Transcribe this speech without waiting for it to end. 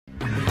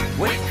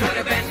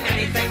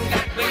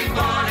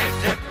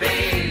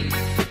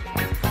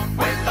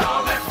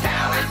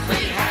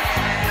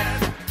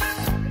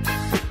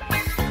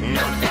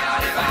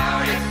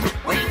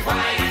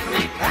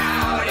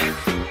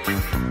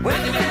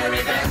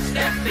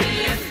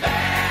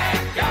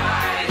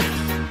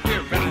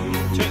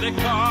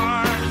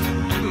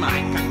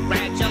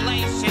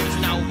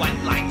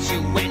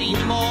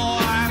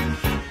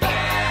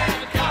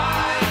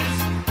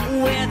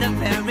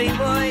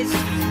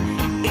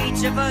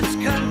us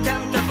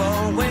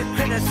contemptible, we're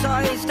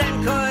criticised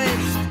and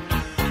quizzed.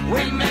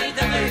 We made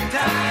the big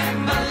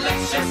time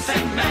malicious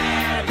and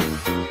mad.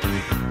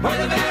 We're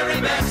the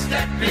very best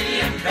at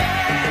being bad.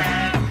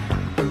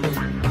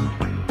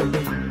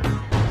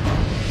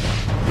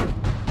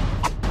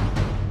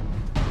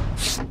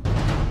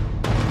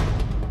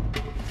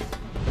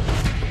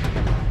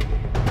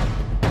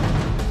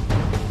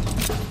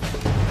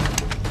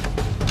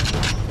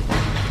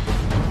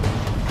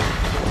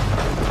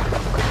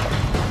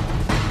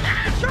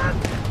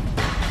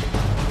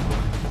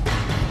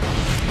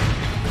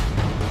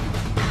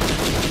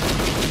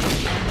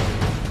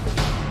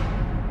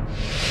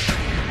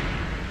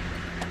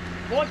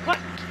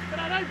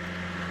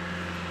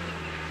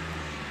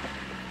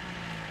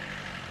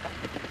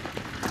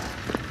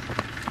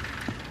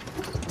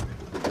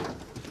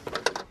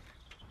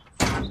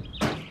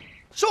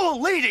 So,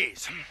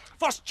 ladies,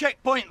 first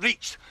checkpoint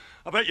reached.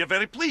 I bet you're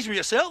very pleased with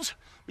yourselves,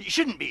 but you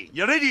shouldn't be.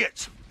 You're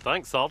idiots.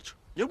 Thanks, Sarge.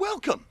 You're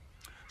welcome.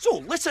 So,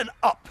 listen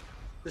up.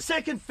 The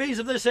second phase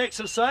of this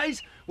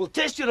exercise will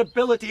test your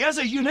ability as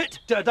a unit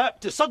to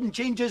adapt to sudden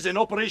changes in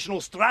operational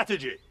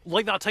strategy.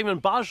 Like that time in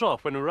Basra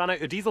when we ran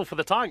out of diesel for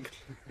the tank.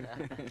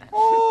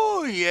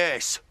 Oh,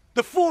 yes.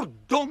 The 4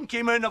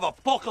 donkey men of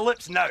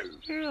Apocalypse Now.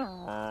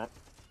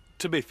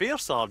 To be fair,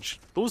 Sarge,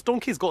 those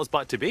donkeys got us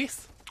back to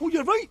base. Oh,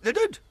 you're right, they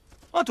did.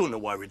 I don't know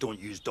why we don't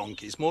use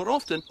donkeys more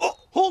often. Oh,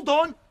 hold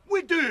on,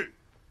 we do.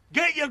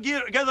 Get your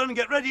gear together and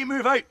get ready to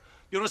move out.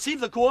 You'll receive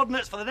the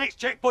coordinates for the next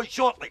checkpoint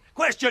shortly.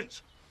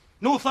 Questions?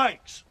 No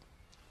thanks.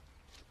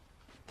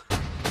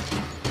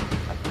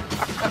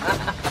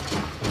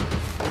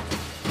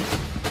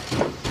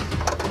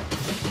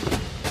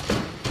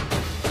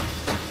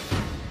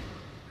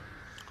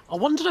 I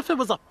wonder if it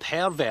was a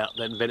pervert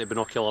that invented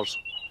binoculars.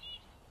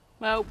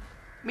 Well,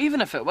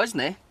 even if it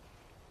wasn't,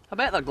 I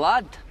bet they're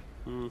glad.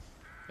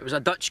 It was a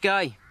Dutch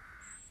guy.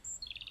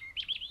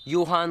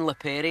 Johan Le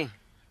Perry,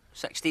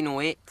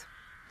 1608.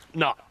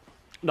 No,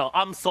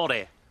 I'm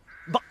sorry.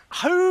 But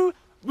how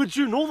would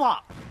you know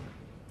that?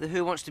 The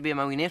Who Wants to Be a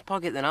Millionaire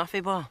pug at the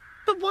Naffy bar.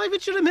 But why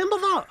would you remember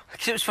that?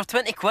 Because it was for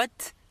 20 quid.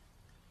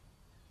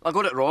 I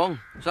got it wrong,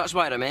 so that's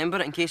why I remember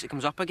it in case it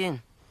comes up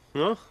again.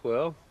 Oh,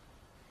 well.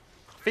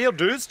 Fair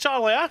dues,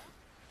 Charlie, eh?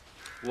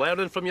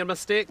 Learning from your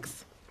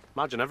mistakes.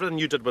 Imagine everything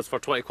you did was for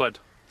 20 quid.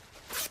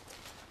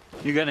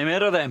 You got any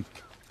more of them?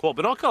 What,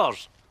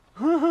 binoculars?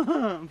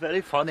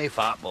 Very funny,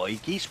 fat boy.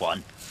 Geese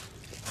one.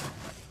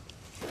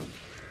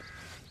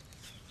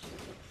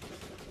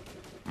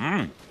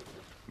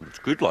 It's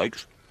good,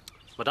 likes.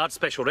 It's my dad's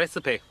special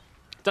recipe.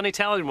 Didn't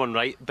Italian one,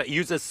 right? But he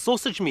uses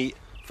sausage meat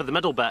for the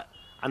middle bit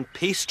and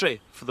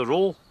pastry for the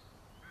roll.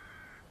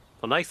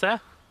 They're nice, eh?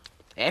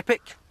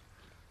 Epic.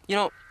 You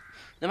know,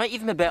 they might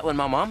even be better than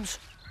my mum's.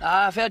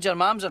 Ah, I've heard your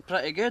mums are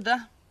pretty good, eh?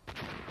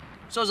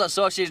 So's her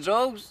sausage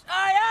rolls.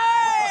 Aye, aye!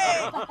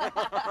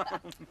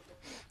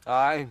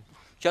 Aye.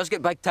 She does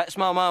get big tits,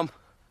 my mum.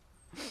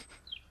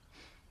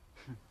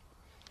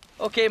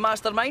 OK,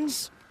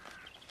 masterminds.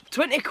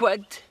 20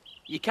 quid,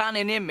 you can't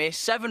name me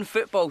 7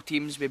 football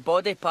teams with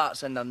body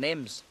parts in their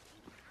names.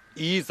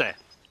 Easy.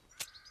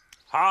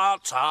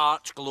 Hearts,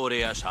 hearts,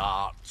 glorious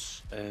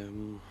hearts.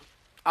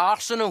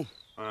 Arsenal.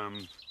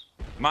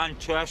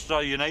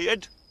 Manchester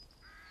United.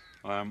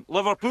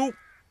 Liverpool.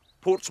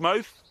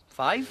 Portsmouth.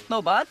 5,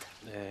 no bad.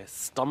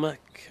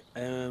 Stomach.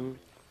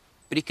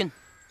 Brecon.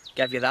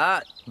 Give you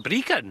that.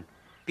 Brecon?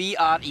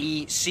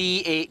 Brechin.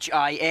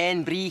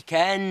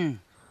 Brecon.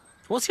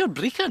 What's your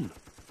Brecon?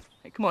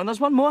 Hey, come on, there's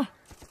one more.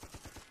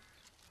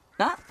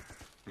 That?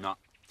 No.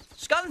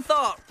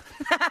 Scunthorpe.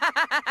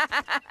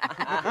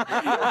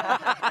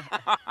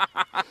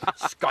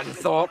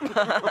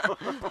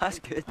 Scunthorpe. That's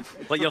good.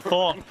 Like your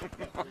thought.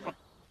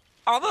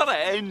 Other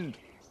end.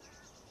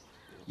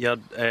 Your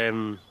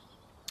scun.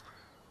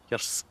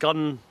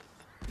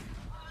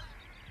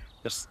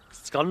 Your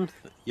scun.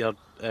 Your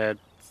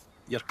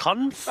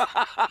cunts.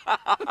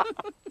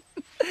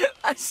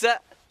 That's it.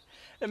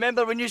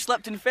 Remember when you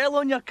slipped and fell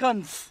on your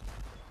cunts?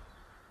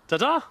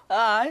 Did I?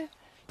 Aye.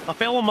 I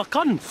fell on my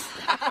cunts.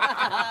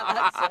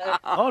 That's it.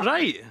 All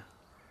right.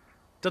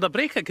 Did I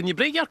break it? Can you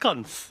break your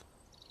cunts?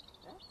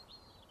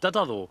 Did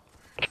I though?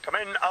 Come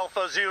in,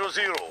 Alpha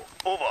 00.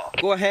 Over.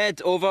 Go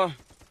ahead, over.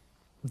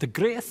 The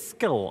greatest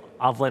skill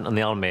I've learnt in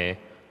the army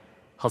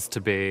has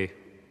to be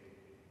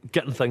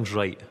getting things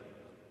right.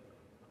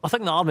 I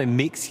think the army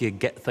makes you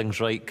get things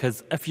right,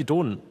 because if you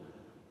don't,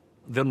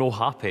 they're no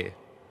happy.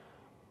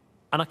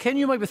 And I ken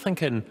you might be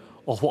thinking,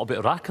 oh, what about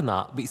Iraq and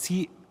that? But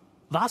see,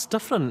 that's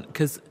different,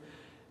 because,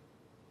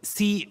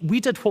 see, we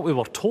did what we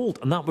were told,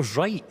 and that was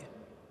right.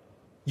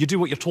 You do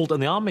what you're told in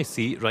the army,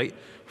 see, right?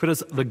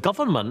 Whereas the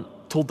government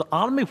told the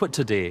army what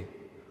to do.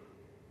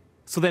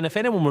 So then if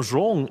anyone was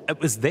wrong, it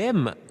was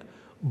them.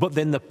 But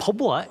then the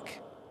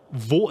public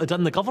voted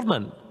in the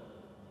government.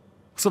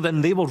 So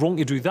then they were wrong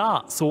to do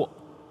that. So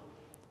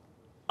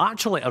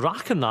actually,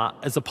 Iraq and that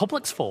is the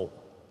public's fault.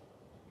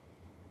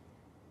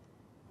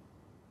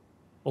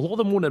 A lot of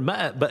them won't admit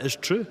it, but it's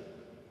true.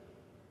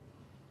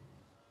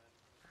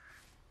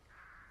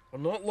 We're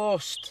not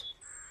lost.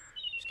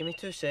 Just give me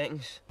 2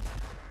 seconds.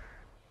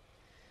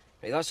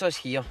 Right, that's us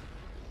here.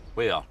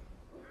 Where?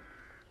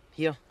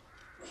 Here.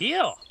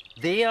 Here?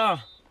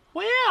 There.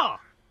 Where?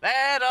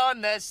 There on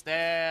the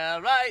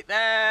stair, right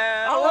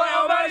there. A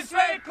little bit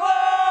straight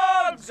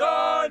clothes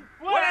on.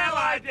 Well,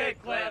 I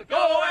declare,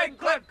 go and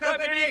clip,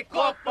 clippity,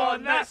 clop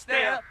on the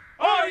stair.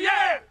 Oh,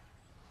 yeah!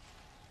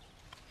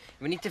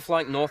 We need to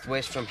flank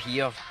northwest from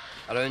here,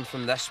 around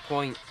from this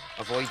point,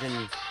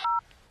 avoiding...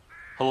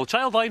 Hello,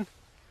 Childline.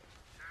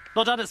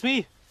 No, Dad, it's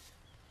me.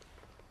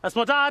 That's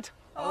my dad.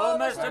 Hello,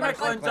 Mr.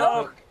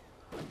 McClintock.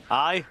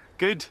 Aye,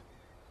 good.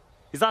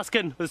 He's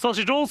asking, the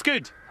sausage roll's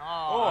good.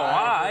 Oh,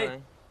 aye.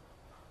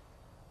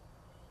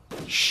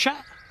 Shit.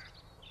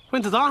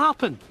 When did that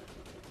happen?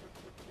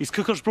 His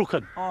cooker's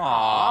broken.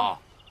 Aww.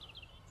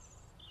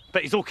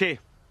 But he's okay.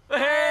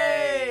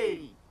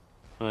 Hey!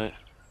 Right.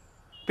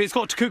 But he's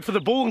got to cook for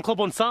the bowling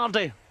club on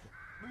Saturday.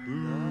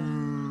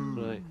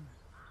 Right.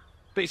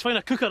 But he's found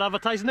a cooker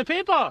advertising the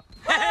paper.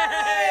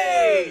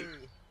 Hey!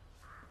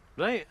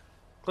 Right.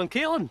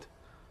 Glencailand.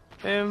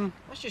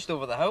 That's just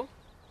over the hill.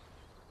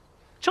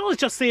 Charlie's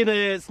just saying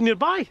it's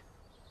nearby.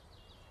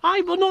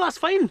 Aye, well, no, that's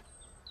fine.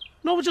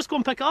 No, we'll just go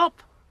and pick it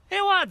up. Hey,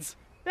 lads!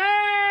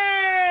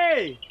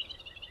 Hey!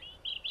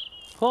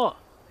 What?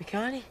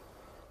 McCanny?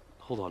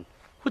 Hold on.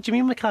 What do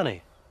you mean,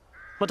 McCanny?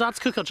 My dad's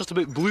cooker just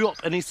about blew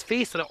up in his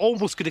face and it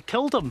almost could have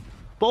killed him.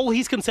 But all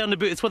he's concerned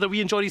about is whether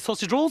we enjoy his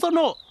sausage rolls or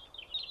not.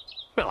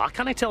 Well, I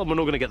can't tell him we're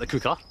not going to get the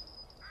cooker.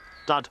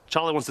 Dad,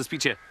 Charlie wants to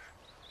speak to you.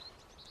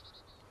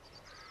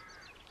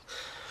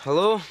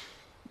 Hello?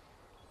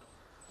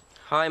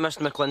 Hi,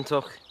 Mr.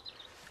 McClintock.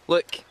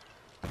 Look.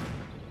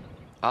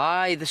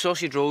 Aye, the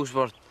sausage rolls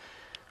were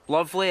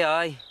lovely,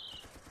 aye.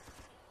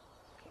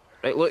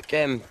 Right, look,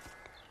 aye,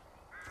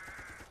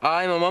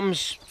 my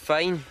mum's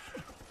fine.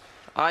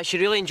 Aye, she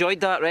really enjoyed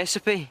that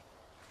recipe.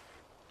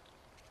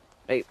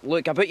 Right,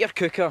 look, about your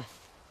cooker.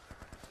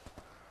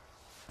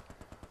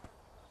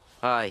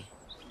 Aye.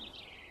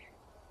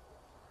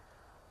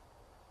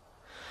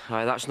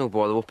 Aye, that's no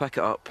bother, we'll pick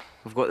it up.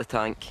 We've got the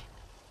tank.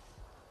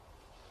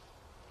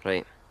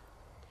 Right.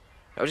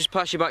 I'll just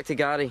pass you back to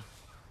Gary.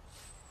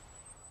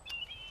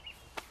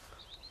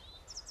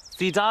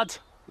 See, Dad?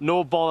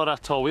 No bother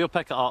at all. We'll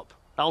pick it up.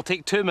 That'll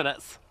take 2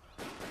 minutes.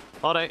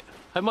 All right.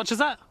 How much is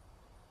it?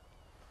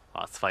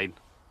 That's fine.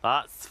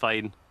 That's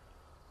fine.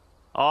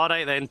 All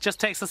right, then.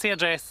 Just text us the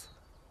address.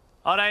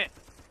 All right.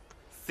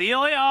 See you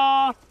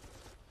later.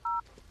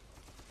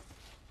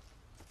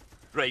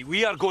 Right,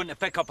 we are going to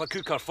pick up a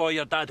cooker for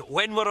your dad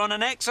when we're on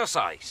an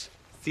exercise.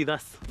 See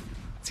this?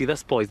 See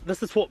this, boys?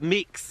 This is what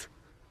makes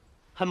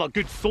him a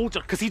good soldier,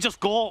 because he just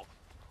got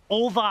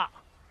all that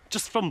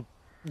just from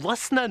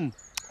listening.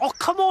 Oh,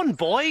 come on,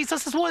 boys.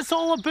 This is what it's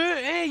all about,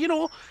 eh? You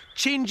know,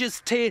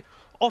 changes to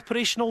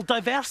operational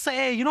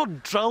diversity, you know,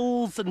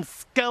 drills and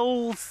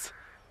skills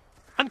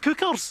and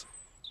cookers.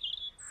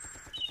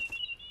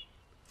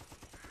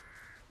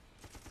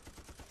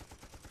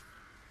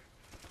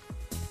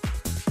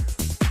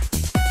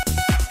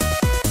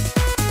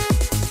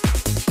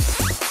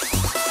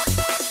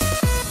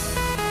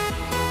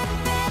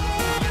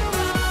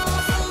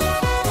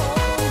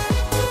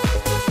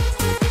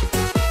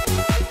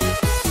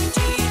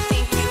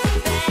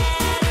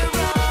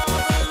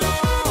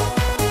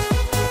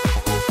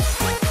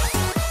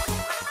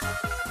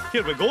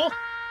 Here we go.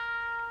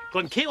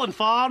 Glencailand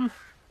Farm.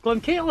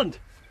 Glencailand.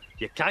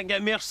 You can't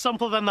get more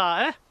simple than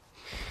that, eh?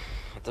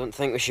 I don't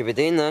think we should be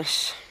doing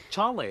this.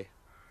 Charlie,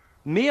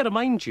 may I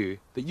remind you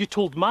that you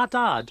told my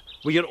dad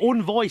with your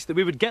own voice that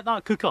we would get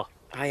that cooker?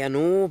 Aye, I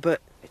know,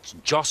 but... It's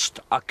just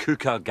a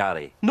cooker,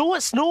 Gary. No,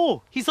 it's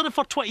no. He's done it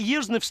for 20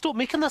 years and they've stopped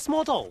making this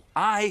model.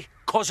 Aye,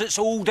 'cause it's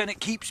old and it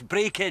keeps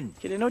breaking.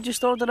 Can you not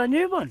just order a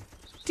new one?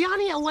 Do I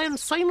need to learn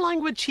sign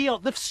language here?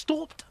 They've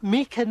stopped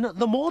making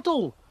the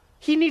model.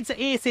 He needs it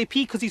ASAP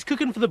because he's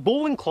cooking for the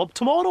bowling club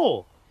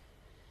tomorrow.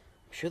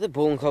 I'm sure the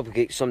bowling club will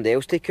get somebody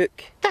else to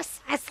cook. This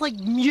is like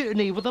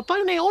mutiny with a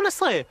bounty,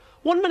 honestly.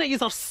 1 minute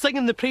you're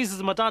singing the praises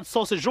of my dad's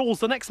sausage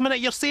rolls, the next minute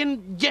you're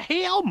saying you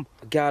hate him.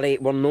 Gary,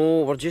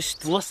 we're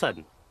just...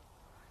 Listen,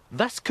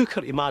 this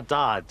cooker to my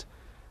dad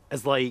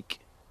is like...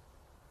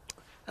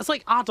 It's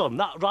like Adam,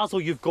 that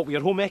razzle you've got with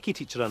your home eccy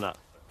teacher in it.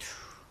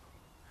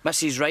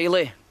 Mrs.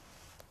 Riley.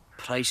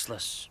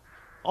 Priceless.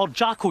 Or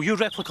Jacko, your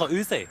replica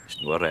Uzi. It's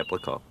no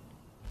replica.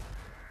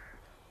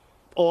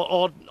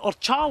 Or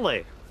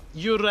Charlie,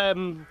 your,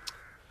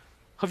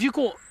 have you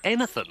got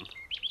anything?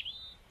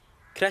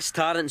 Chris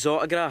Tarrant's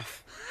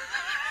autograph.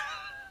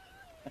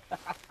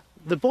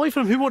 The boy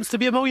from Who Wants to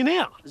Be a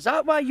Millionaire? Is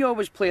that why you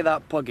always play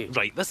that puggy?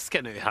 Right, this is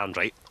getting out of hand,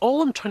 right?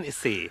 All I'm trying to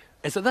say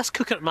is that this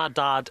cooker at my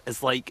dad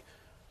is like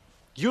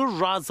your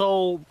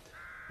Razzle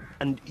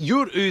and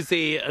your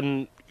Uzi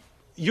and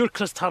your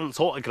Chris Tarrant's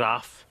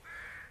autograph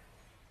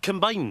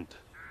combined.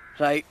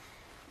 Right,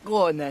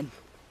 go on then.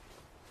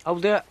 I'll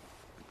do it.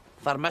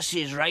 For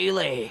Mrs.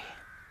 Riley.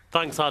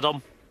 Thanks,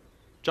 Adam.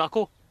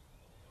 Jacko?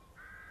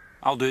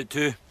 I'll do it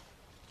too.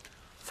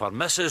 For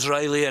Mrs.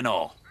 Riley and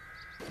all.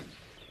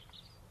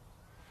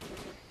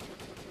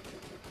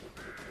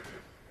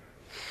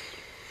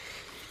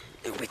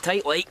 It'll be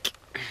tight like.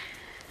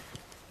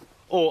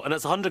 Oh, and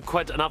it's 100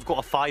 quid and I've got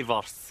a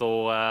fiver,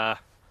 so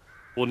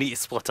we'll need to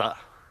split it.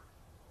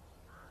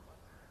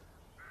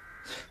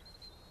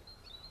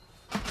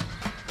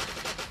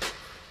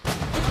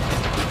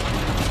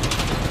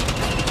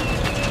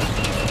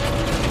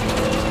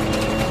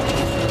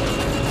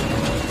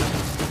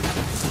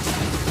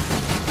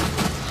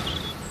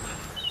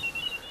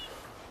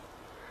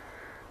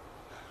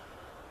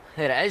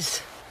 There it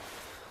is.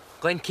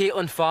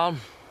 Glencaitlin Farm.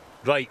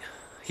 Right,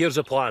 here's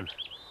the plan.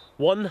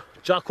 1,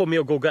 Jack and me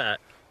will go get it.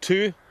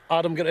 2,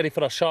 Adam get ready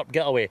for a sharp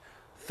getaway.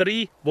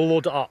 3, we'll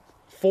load it up.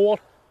 4,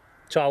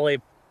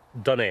 Charlie,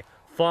 done it.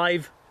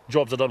 5,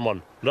 jobs are done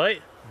one,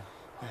 right?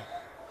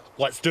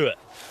 Let's do it.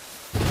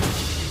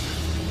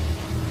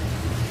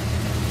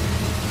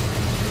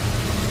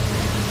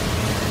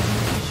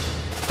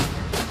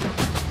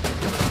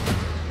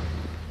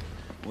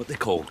 What they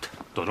called?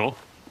 Don't know.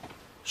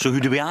 So who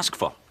do we ask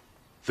for?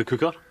 The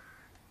cooker?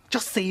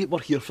 Just say we're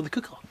here for the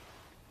cooker.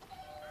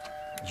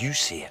 You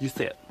say it. You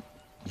say it.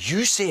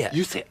 You say it.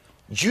 You say it.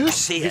 You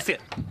say it. You say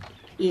it.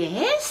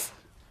 Yes?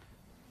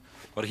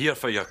 We're here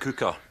for your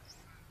cooker.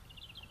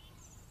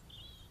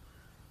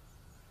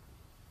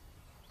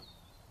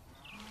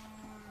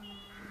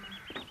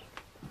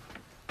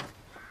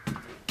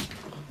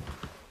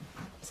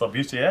 It's a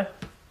beauty, eh?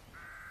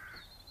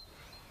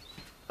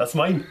 That's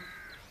mine.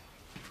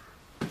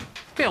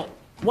 Well,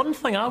 one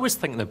thing I was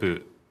thinking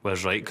about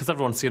was, right, because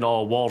everyone's saying,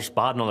 oh, war's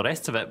bad and all the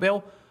rest of it.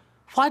 Well,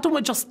 why don't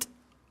we just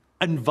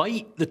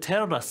invite the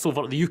terrorists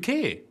over to the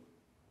UK?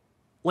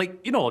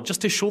 Like, you know,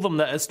 just to show them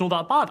that it's not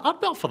that bad. I'd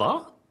be up for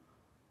that.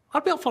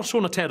 I'd be up for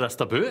showing a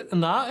terrorist about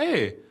and that,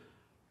 eh?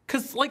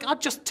 Because, like,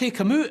 I'd just take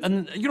him out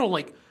and, you know,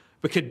 like,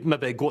 we could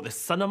maybe go to the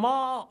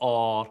cinema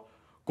or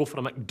go for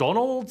a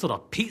McDonald's or a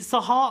Pizza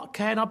Hut,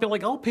 Ken. I'd be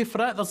like, I'll pay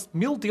for it. There's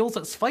meal deals,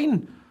 it's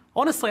fine.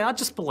 Honestly, I'd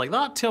just be like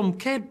that to him,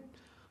 Ken.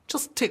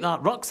 Just take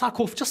that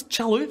rucksack off, just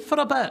chill out for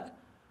a bit.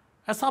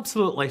 It's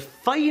absolutely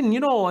fine, you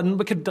know, and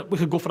we could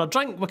go for a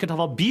drink, we could have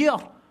a beer.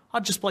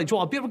 I'd just be like, do you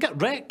want a beer? We'll get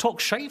wrecked,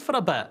 talk shite for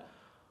a bit.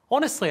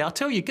 Honestly, I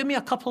tell you, give me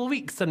a couple of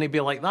weeks and he'd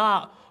be like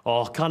that.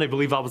 Oh, can't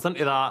believe I was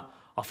into that.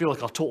 I feel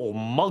like a total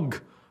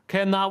mug,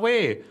 Ken, that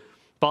way.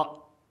 But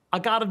I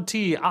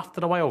guarantee after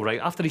a while,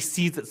 right, after he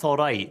sees it's all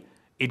right,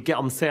 he'd get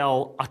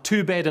himself a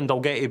 2-bed in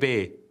Dalgety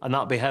Bay, and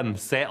that'd be him,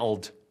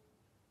 settled.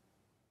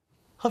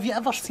 Have you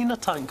ever seen a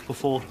tank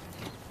before?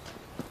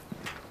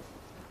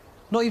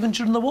 Not even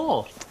during the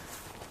war?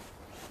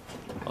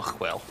 Ugh,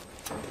 well,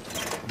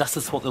 this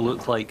is what they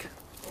look like.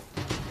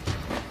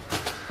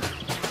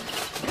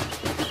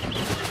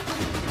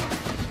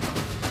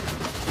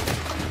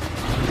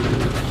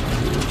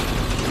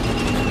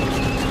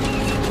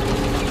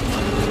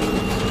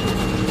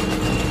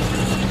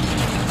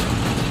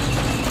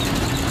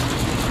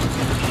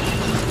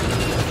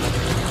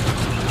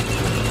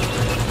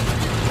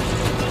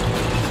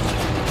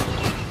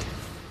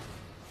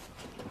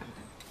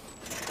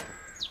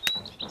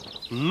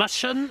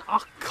 Mission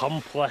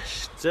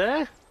accomplished,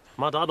 eh?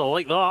 My dad'll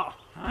like that.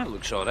 That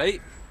looks all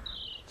right.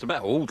 It's a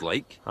bit old,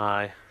 like.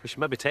 Aye, we should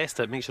maybe test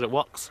it, make sure it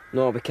works.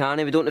 No, we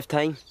can't, we don't have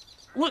time.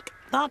 Look,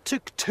 that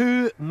took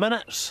 2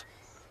 minutes.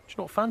 Do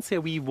you not fancy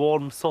a wee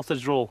warm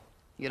sausage roll?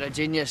 You're a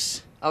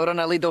genius. I'll run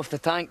a lead off the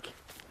tank.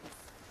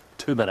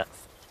 2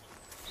 minutes.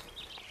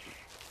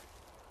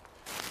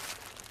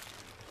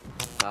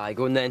 Aye,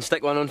 go on then,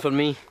 stick one on for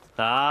me.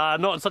 Ah,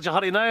 not in such a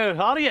hurry now,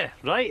 are you?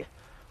 Right,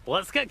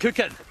 let's get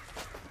cooking.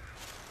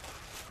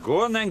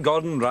 Go on then,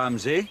 Gordon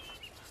Ramsay.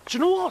 Do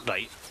you know what,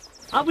 right?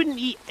 I wouldn't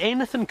eat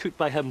anything cooked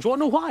by him. Do you want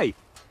to know why?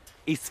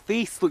 His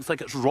face looks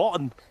like it's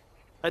rotten.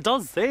 It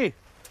does, eh?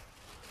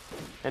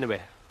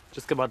 Anyway,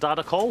 just give my dad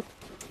a call.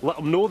 Let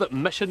him know that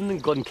mission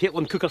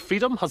Glencaitlin Cooker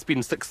Freedom has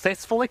been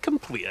successfully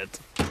completed.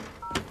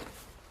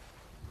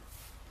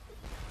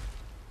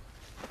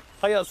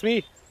 Hi, that's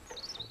me.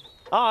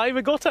 Aye,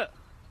 we got it.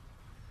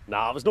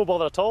 Nah, it was no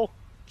bother at all.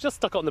 Just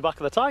stuck it on the back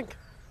of the tank.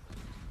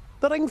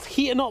 The ring's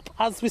heating up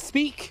as we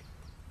speak.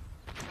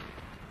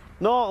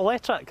 No,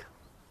 electric.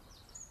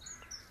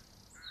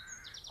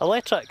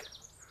 Electric.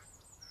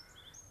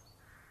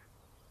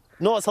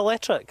 No, it's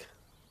electric.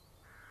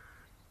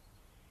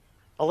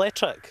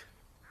 Electric.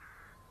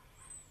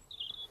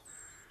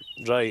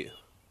 Right.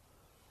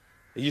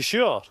 Are you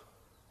sure?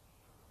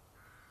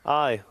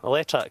 Aye,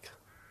 electric.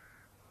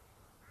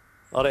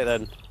 Alright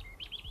then.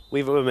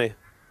 Leave it with me.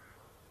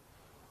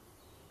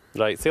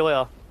 Right, see you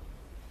later.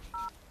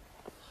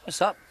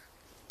 What's up?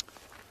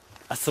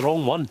 That's the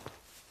wrong one.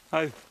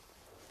 How?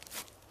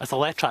 It's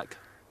electric.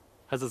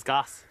 His is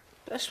gas.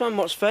 This one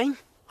works fine.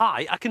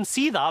 Aye, I can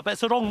see that, but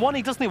it's the wrong one.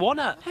 He doesn't want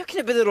it. How can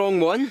it be the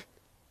wrong one?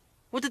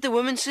 What did the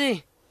woman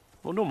say?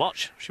 Well, not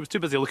much. She was too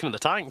busy looking at the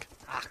tank.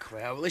 Ah,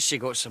 well, at least she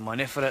got some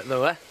money for it,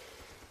 though, eh?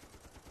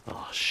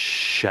 Oh,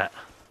 shit.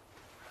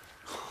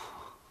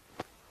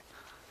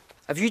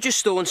 Have you just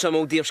stolen some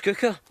old dear's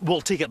cooker?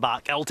 We'll take it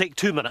back. It'll take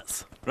 2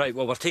 minutes. Right,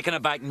 well, we're taking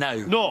it back now.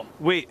 No,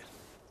 wait.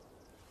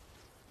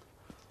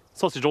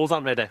 Sausage rolls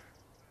aren't ready.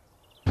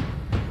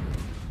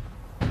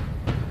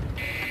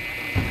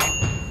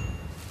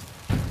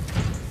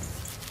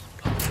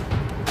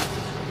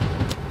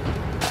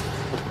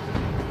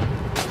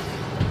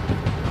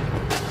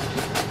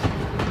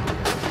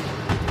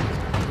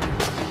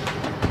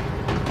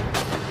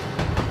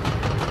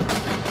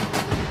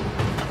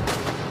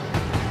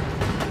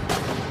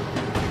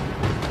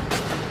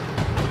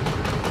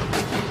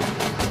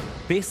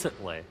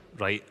 basically,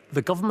 right,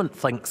 the government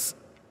thinks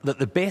that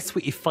the best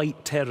way to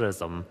fight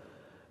terrorism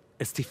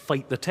is to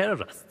fight the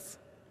terrorists,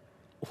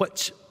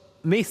 which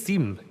may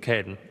seem,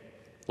 Ken,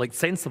 like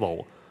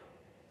sensible,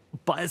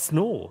 but it's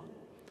no.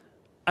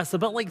 It's a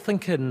bit like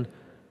thinking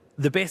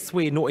the best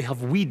way not to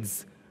have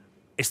weeds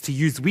is to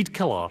use weed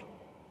killer.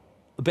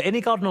 But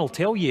any gardener will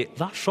tell you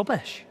that's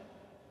rubbish.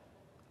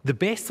 The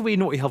best way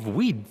not to have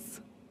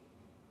weeds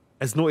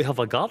is not to have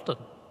a garden.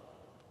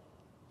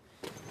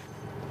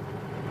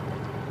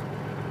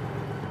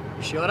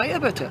 Is she alright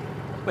about it?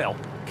 Well,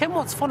 Kim,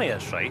 what's funny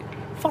is, right,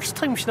 first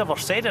time she never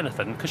said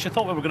anything because she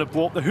thought we were going to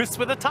blow up the house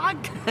with the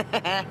tank.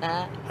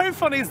 How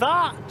funny is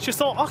that? She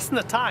saw us in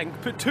the tank,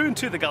 put 2 and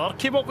 2 together,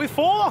 came up with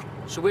 4.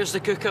 So where's the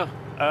cooker?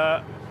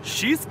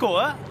 She's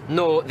got it.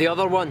 No, the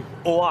other one.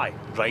 Oh, aye,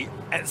 right,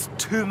 it's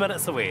 2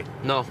 minutes away.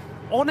 No.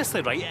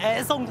 Honestly, right,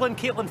 it is on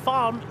Glencaitlin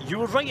Farm. You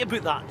were right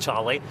about that,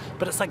 Charlie,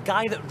 but it's a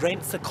guy that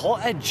rents the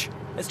cottage.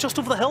 It's just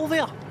over the hill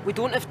there. We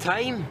don't have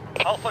time.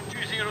 Alpha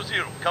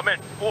 200, come in.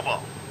 Over.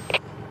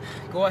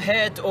 Go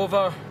ahead,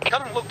 over.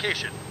 Current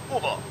location.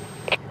 Over.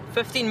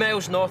 15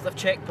 miles north of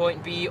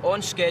checkpoint B,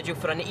 on schedule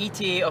for an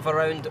ETA of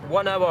around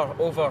 1 hour,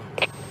 over.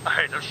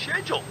 Ahead of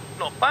schedule.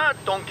 Not bad,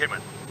 Donkeyman.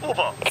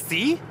 Over.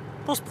 See?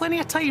 There's plenty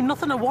of time,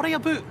 nothing to worry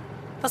about.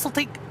 This'll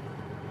take...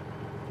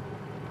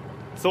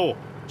 So,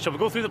 shall we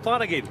go through the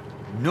plan again?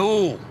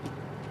 No.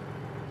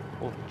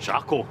 Oh,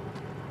 Jacko.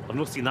 I've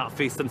not seen that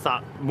face since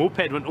that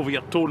moped went over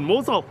your toe in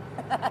Mosel.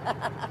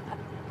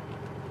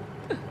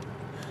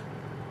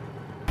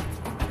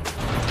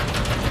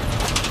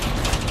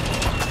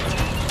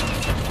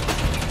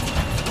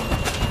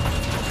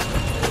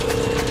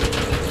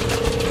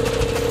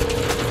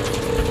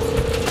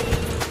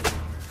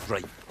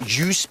 Right,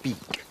 you speak.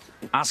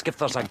 Ask if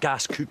there's a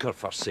gas cooker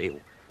for sale.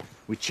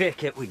 We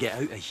check it, we get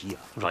out of here.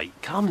 Right,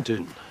 calm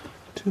down.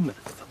 2 minutes,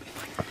 that'll be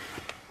fine.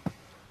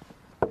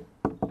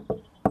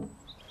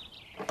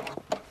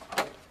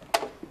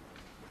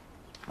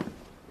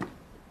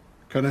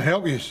 Can I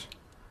help you?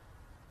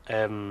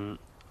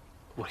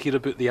 We're here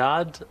about the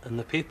ad in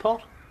the paper,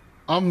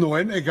 I'm no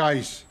into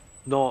guys.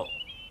 not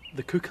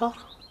the cooker.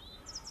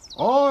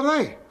 All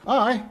right,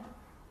 aye.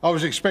 I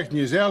was expecting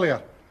yous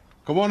earlier.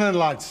 Come on in,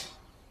 lads.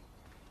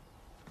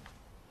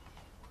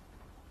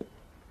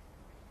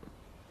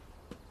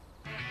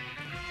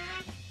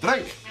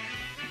 Drink.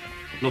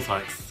 No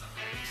thanks.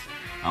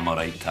 I'm all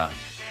right, Tat.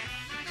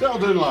 Settle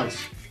down,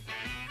 lads.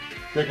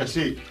 Take a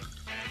seat.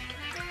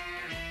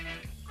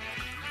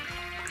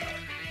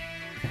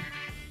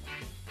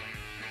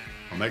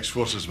 I'm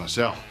ex-forces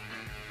myself.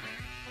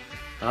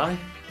 Aye.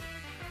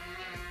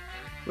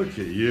 Look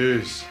at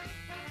yous.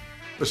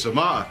 What's the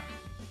matter?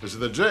 Is it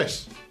the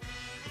dress?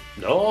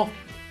 No,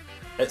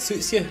 it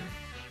suits you.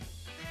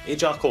 Hey,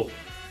 Jacko.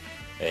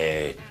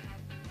 Aye.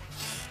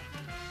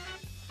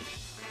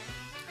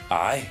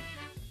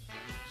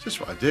 It's just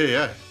what I do,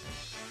 yeah.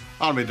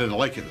 Army didn't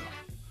like it,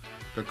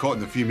 though. Got caught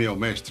in the female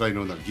mess trying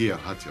on their gear,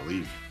 had to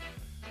leave.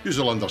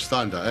 You'll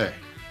understand that, eh?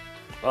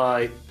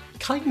 Aye,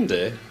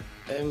 kinda.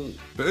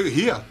 But out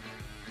here,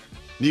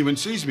 no one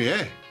sees me,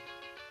 eh?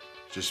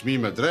 Just me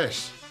and my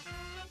dress.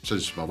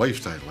 Since my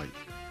wife died, like.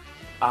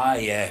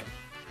 Aye,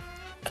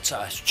 it's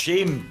a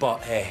shame,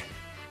 but I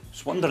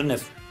was wondering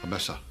if... I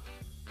miss her.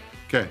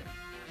 Ken,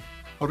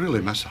 I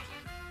really miss her.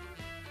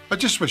 I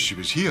just wish she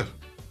was here.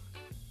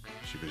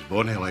 She was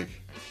bonny, like.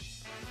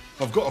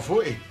 I've got a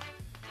photo.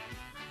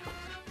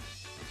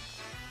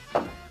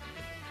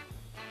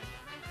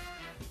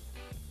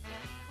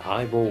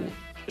 Aye, well,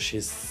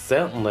 she's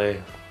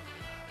certainly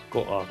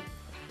got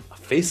a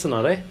face in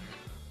her, eh?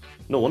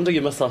 No wonder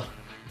you miss her.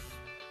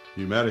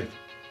 You married?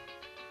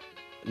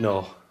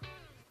 No.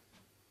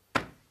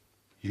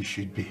 You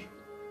should be.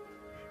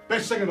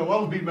 Best thing in the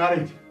world, be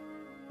married.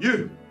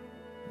 You.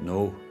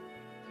 No.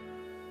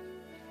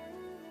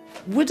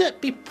 Would it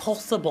be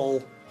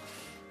possible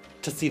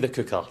to see the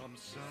cooker?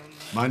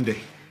 Mandy.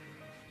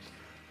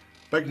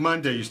 Big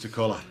Mandy, I used to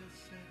call her.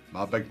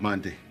 My Big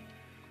Mandy.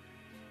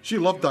 She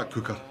loved that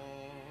cooker.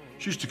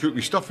 She used to cook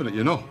me stuff in it,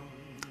 you know.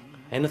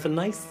 Anything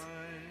nice?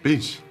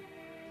 Beans.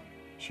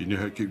 She knew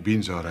how to cook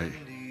beans all right.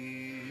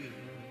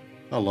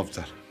 I loved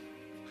her.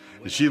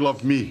 And she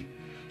loved me.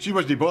 She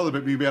wasn't bothered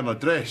about me wearing a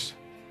dress.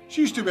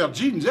 She used to wear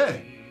jeans,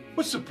 eh?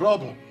 What's the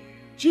problem?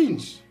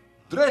 Jeans,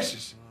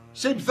 dresses,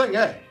 same thing,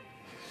 eh?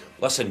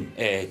 Listen,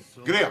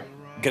 Graham.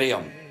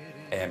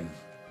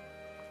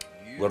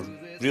 we're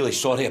really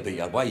sorry about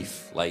your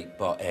wife, like,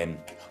 but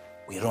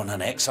we're on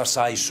an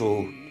exercise,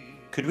 so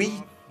could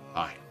we?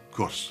 Aye, of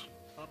course.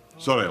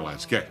 Sorry,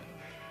 lads, get.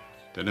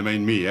 Didn't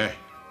mind me, eh?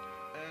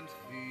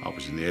 I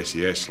was in the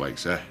SAS,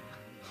 likes, eh?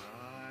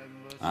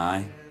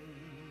 Aye.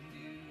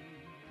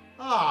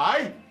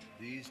 Aye?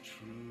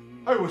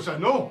 How was I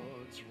know?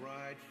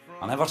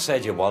 I never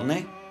said you weren't,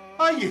 eh?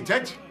 Aye, you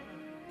did.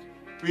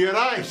 With your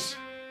eyes.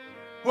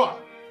 What?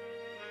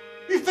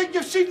 You think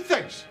you've seen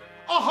things?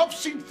 I have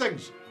seen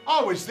things.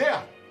 I was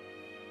there.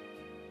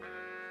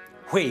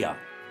 Where?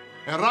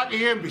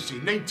 Iraqi Embassy,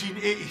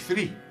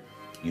 1983.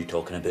 You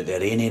talking about the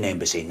Iranian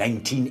embassy,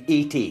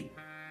 1980?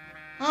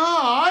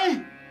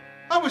 Aye.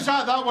 I was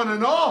at that one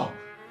and all.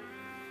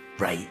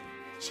 Right.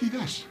 See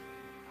this?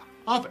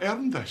 I've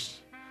earned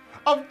this.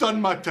 I've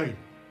done my time.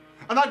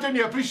 And I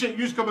didn't appreciate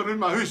you coming around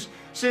my house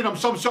saying I'm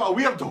some sort of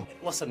weirdo.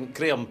 Listen,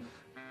 Graham,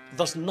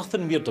 there's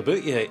nothing weird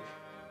about you.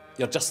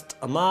 You're just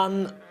a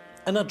man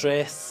in a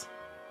dress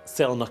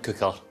selling a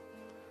cooker.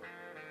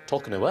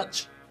 Talking of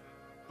which.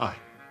 Aye,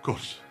 of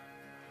course.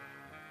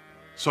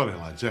 Sorry,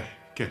 lads,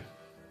 Ken.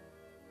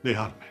 They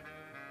harm me.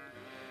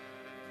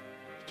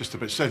 Just a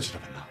bit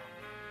sensitive in that.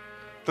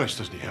 Dress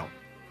doesn't help.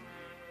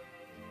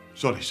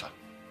 Sorry, son.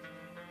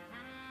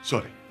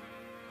 Sorry.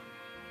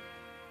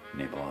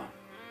 Nebula.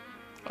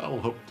 I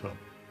loved her.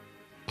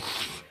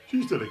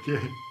 She's done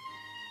again.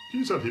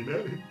 She's only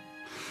married.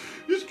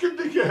 He's good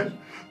again.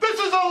 This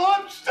is a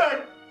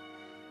lipstick!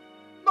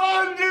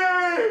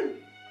 Mandy!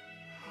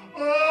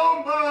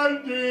 Oh,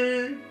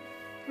 Mandy!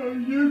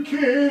 And you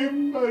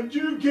came and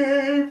you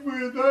gave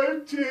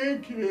without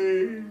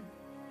taking.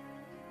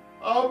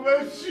 I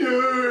miss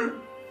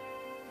you.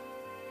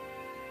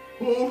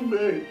 Hold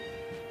me.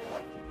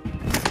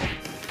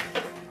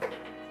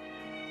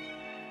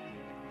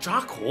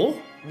 Jacko?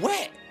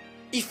 What?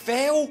 He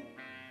fell?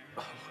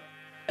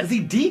 Is he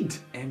dead?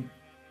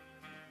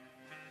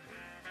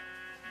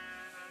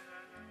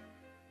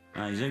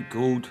 He's out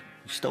cold.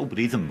 He's still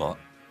breathing, but...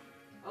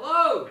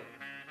 Hello?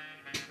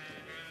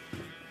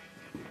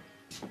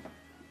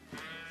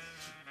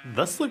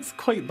 This looks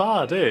quite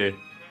bad, eh?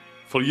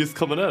 For yous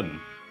coming in.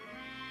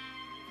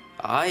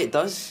 Aye, it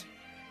does.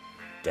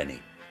 Dinny.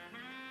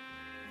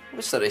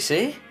 What's there to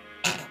say?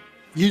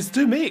 Yous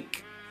do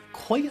make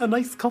quite a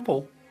nice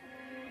couple.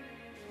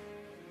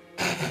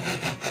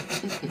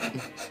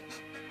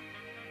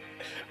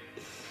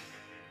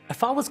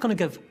 If I was going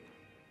to give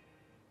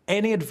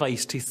any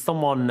advice to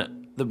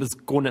someone that was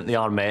going into the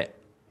army,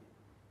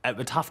 it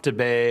would have to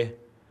be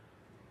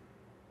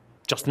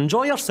just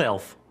enjoy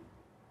yourself.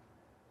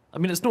 I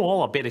mean, it's not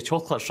all a berry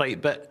chocolates,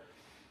 right? But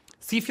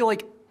see if you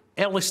like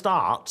early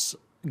starts,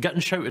 getting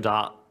shouted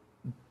at,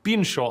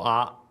 being shot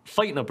at,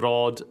 fighting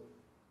abroad,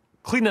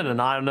 cleaning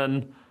and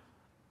ironing,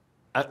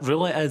 it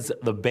really is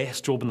the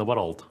best job in the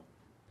world.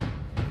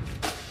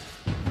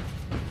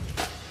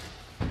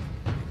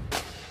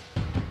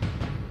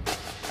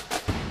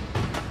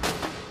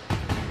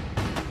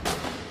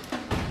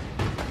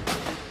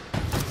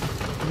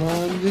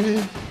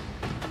 Mandy,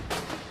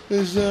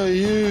 is that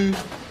you?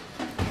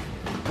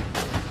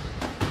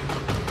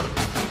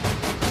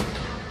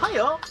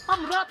 Hiya,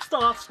 I'm rap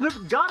star Snoop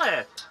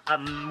Gary,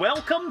 and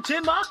welcome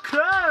to my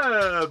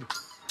crib.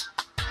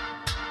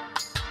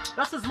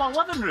 This is my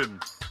living room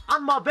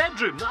and my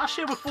bedroom that I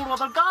share with 4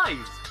 other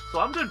guys,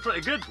 so I'm doing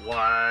pretty good.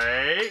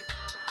 Why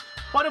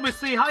don't we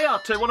say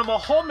hiya to one of my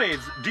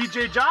homies,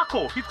 DJ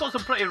Jacko? He's got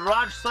some pretty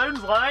rad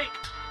sounds like.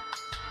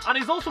 And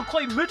he's also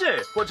quite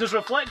moody, which is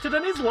reflected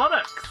in his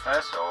lyrics.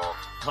 Piss off.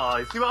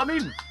 You see what I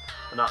mean?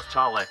 And that's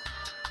Charlie.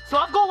 So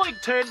I've got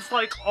like tents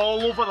like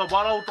all over the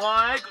world,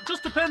 like,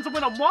 just depends on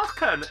when I'm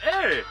working,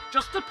 eh?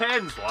 Just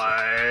depends,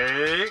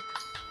 like.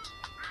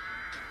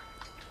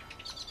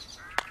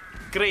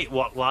 Great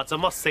work, lads. I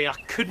must say, I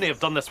couldn't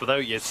have done this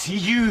without you. See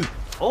you!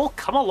 Oh,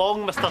 come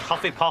along, Mr.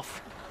 Huffy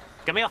Puff.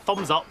 Give me a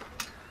thumbs up.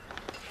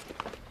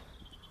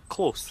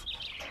 Close.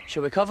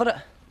 Shall we cover it?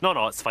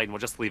 No, it's fine. We'll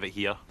just leave it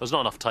here. There's not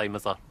enough time,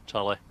 is there,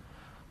 Charlie?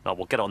 No,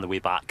 we'll get it on the way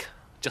back.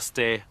 Just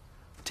take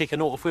a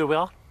note of where we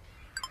are.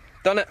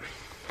 Done it.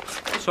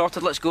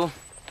 Sorted, let's go.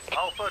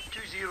 Alpha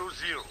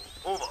 200,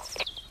 over.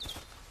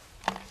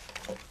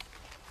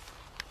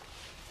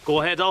 Go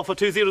ahead, Alpha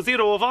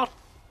 200, over.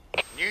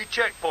 New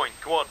checkpoint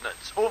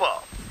coordinates, over.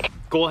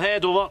 Go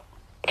ahead, over.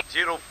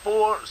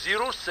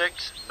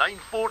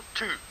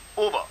 0406942,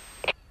 over.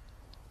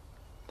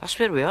 That's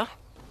where we are.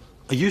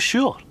 Are you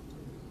sure?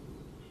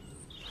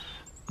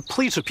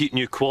 Please repeat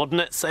new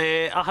coordinates.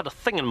 I had a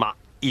thing in my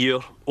ear,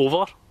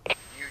 over.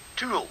 New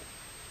tool.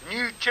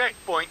 New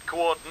checkpoint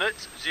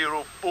coordinates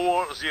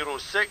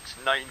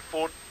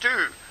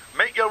 0406942.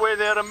 Make your way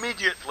there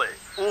immediately.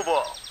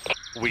 Over.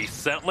 We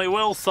certainly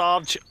will,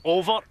 Sarge.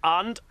 Over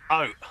and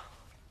out.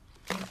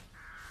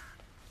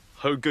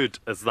 How good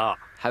is that?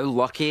 How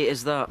lucky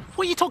is that?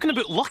 What are you talking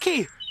about,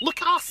 lucky?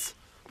 Look at us.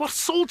 We're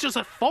soldiers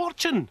of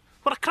fortune.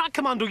 We're a crack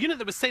commando unit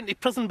that was sent to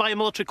prison by a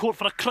military court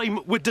for a crime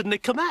we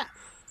didn't commit.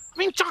 I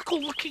mean, Jacko,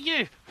 look at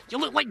you. You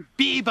look like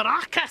B.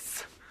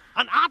 Baracus.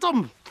 And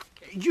Adam,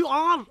 you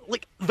are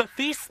like the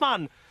face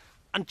man.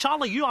 And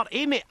Charlie, you are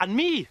Amy. And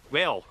me,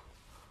 well,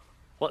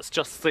 let's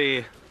just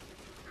say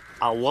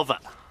I love it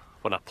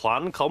when a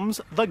plan comes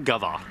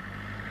together.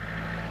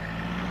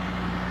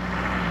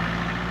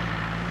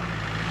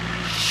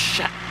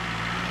 Shit.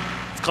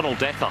 It's Colonel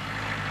Decker.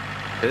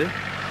 Who?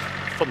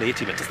 From the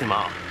A-team, it doesn't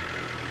matter.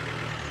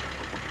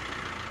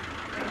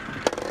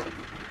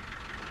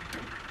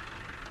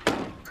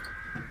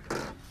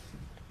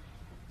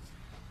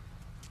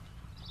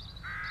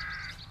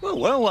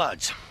 Well,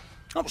 lads.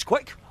 That was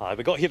quick. Aye,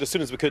 we got here as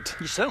soon as we could.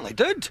 You certainly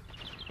did.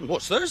 And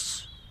what's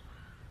this?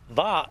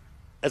 That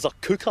is a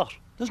cooker.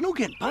 There's no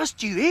getting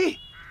past you, eh?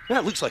 Yeah,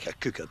 it looks like a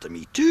cooker to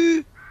me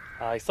too.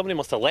 Aye, somebody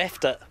must have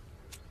left it.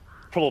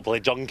 Probably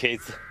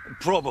junkies.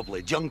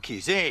 Probably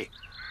junkies, eh?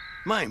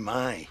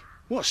 My.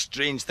 What a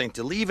strange thing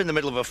to leave in the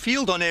middle of a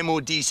field on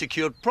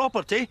MOD-secured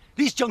property.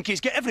 These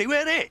junkies get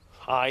everywhere, eh?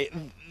 Aye,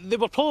 they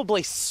were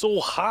probably so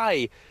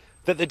high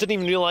that they didn't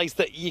even realise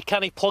that you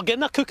can't plug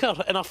in a cooker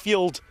in a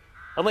field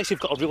unless you've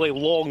got a really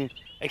long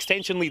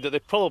extension lead that they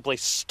probably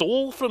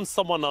stole from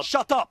someone. Or...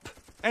 Shut up!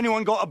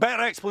 Anyone got a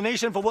better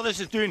explanation for what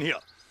this is doing here?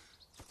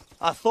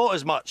 I thought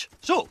as much.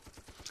 So,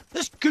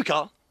 this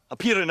cooker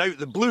appearing out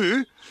the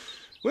blue,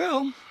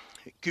 well,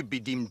 it could be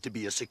deemed to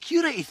be a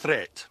security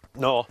threat.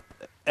 No,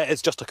 it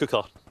is just a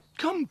cooker.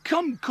 Come,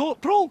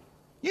 Corporal.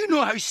 You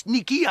know how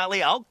sneaky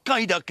Ali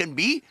Al-Qaeda can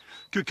be.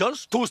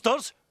 Cookers,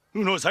 toasters,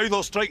 who knows how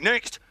they'll strike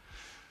next.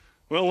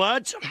 Well,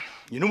 lads,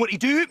 you know what to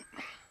do?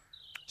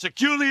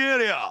 Secure the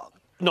area.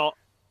 No,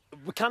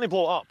 we can't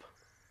blow it up.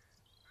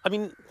 I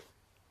mean,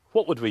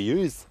 what would we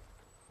use?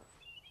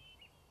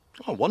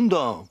 I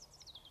wonder.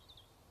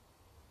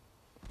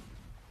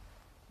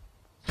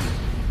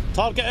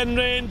 Target in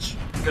range.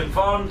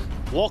 Confirmed.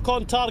 Lock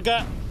on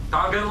target.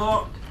 Target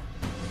locked.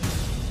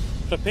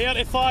 Prepare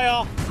to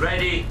fire.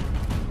 Ready.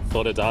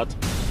 Sorry, Dad.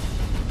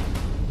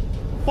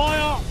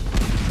 Fire!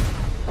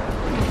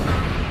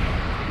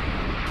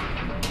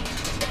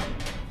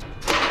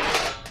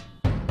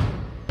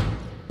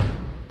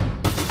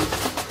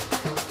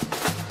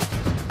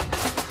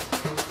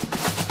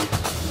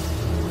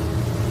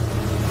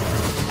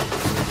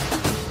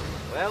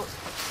 Well,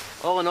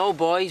 all in all,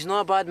 boys,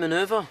 not a bad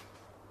manoeuvre.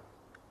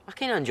 I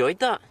kinda enjoyed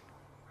that.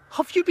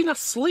 Have you been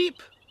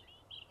asleep?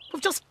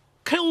 We've just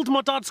killed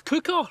my dad's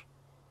cooker.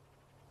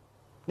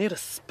 No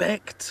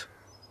respect.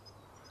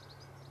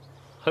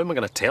 How am I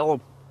going to tell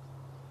him?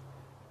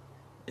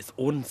 His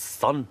own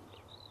son.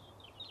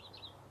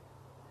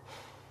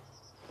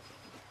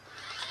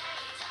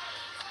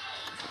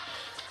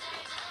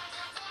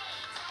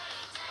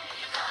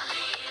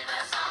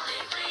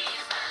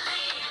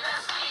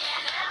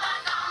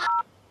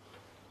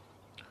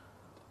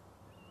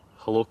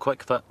 Hello,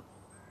 Quick Fit.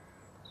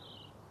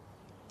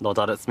 No,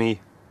 Dad, it's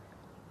me.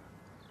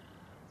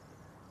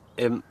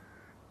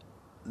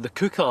 The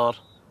cooker.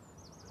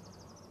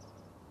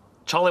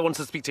 Charlie wants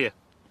to speak to you.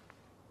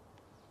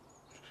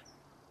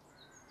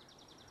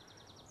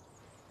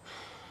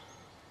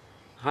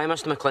 Hi,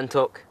 Mr.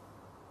 McClintock.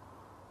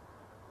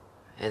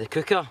 The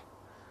cooker?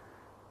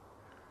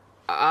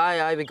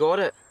 Aye, we got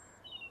it.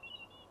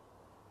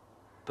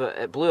 But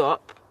it blew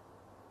up.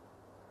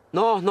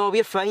 No,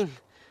 we're fine.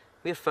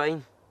 We're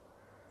fine.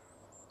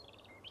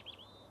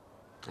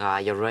 Ah,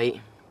 you're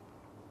right.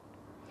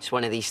 It's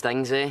one of these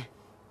things, eh?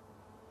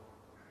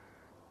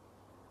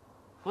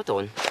 Hold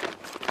on.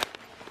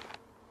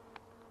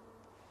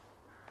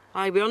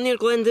 Aye, we're near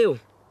Glendale.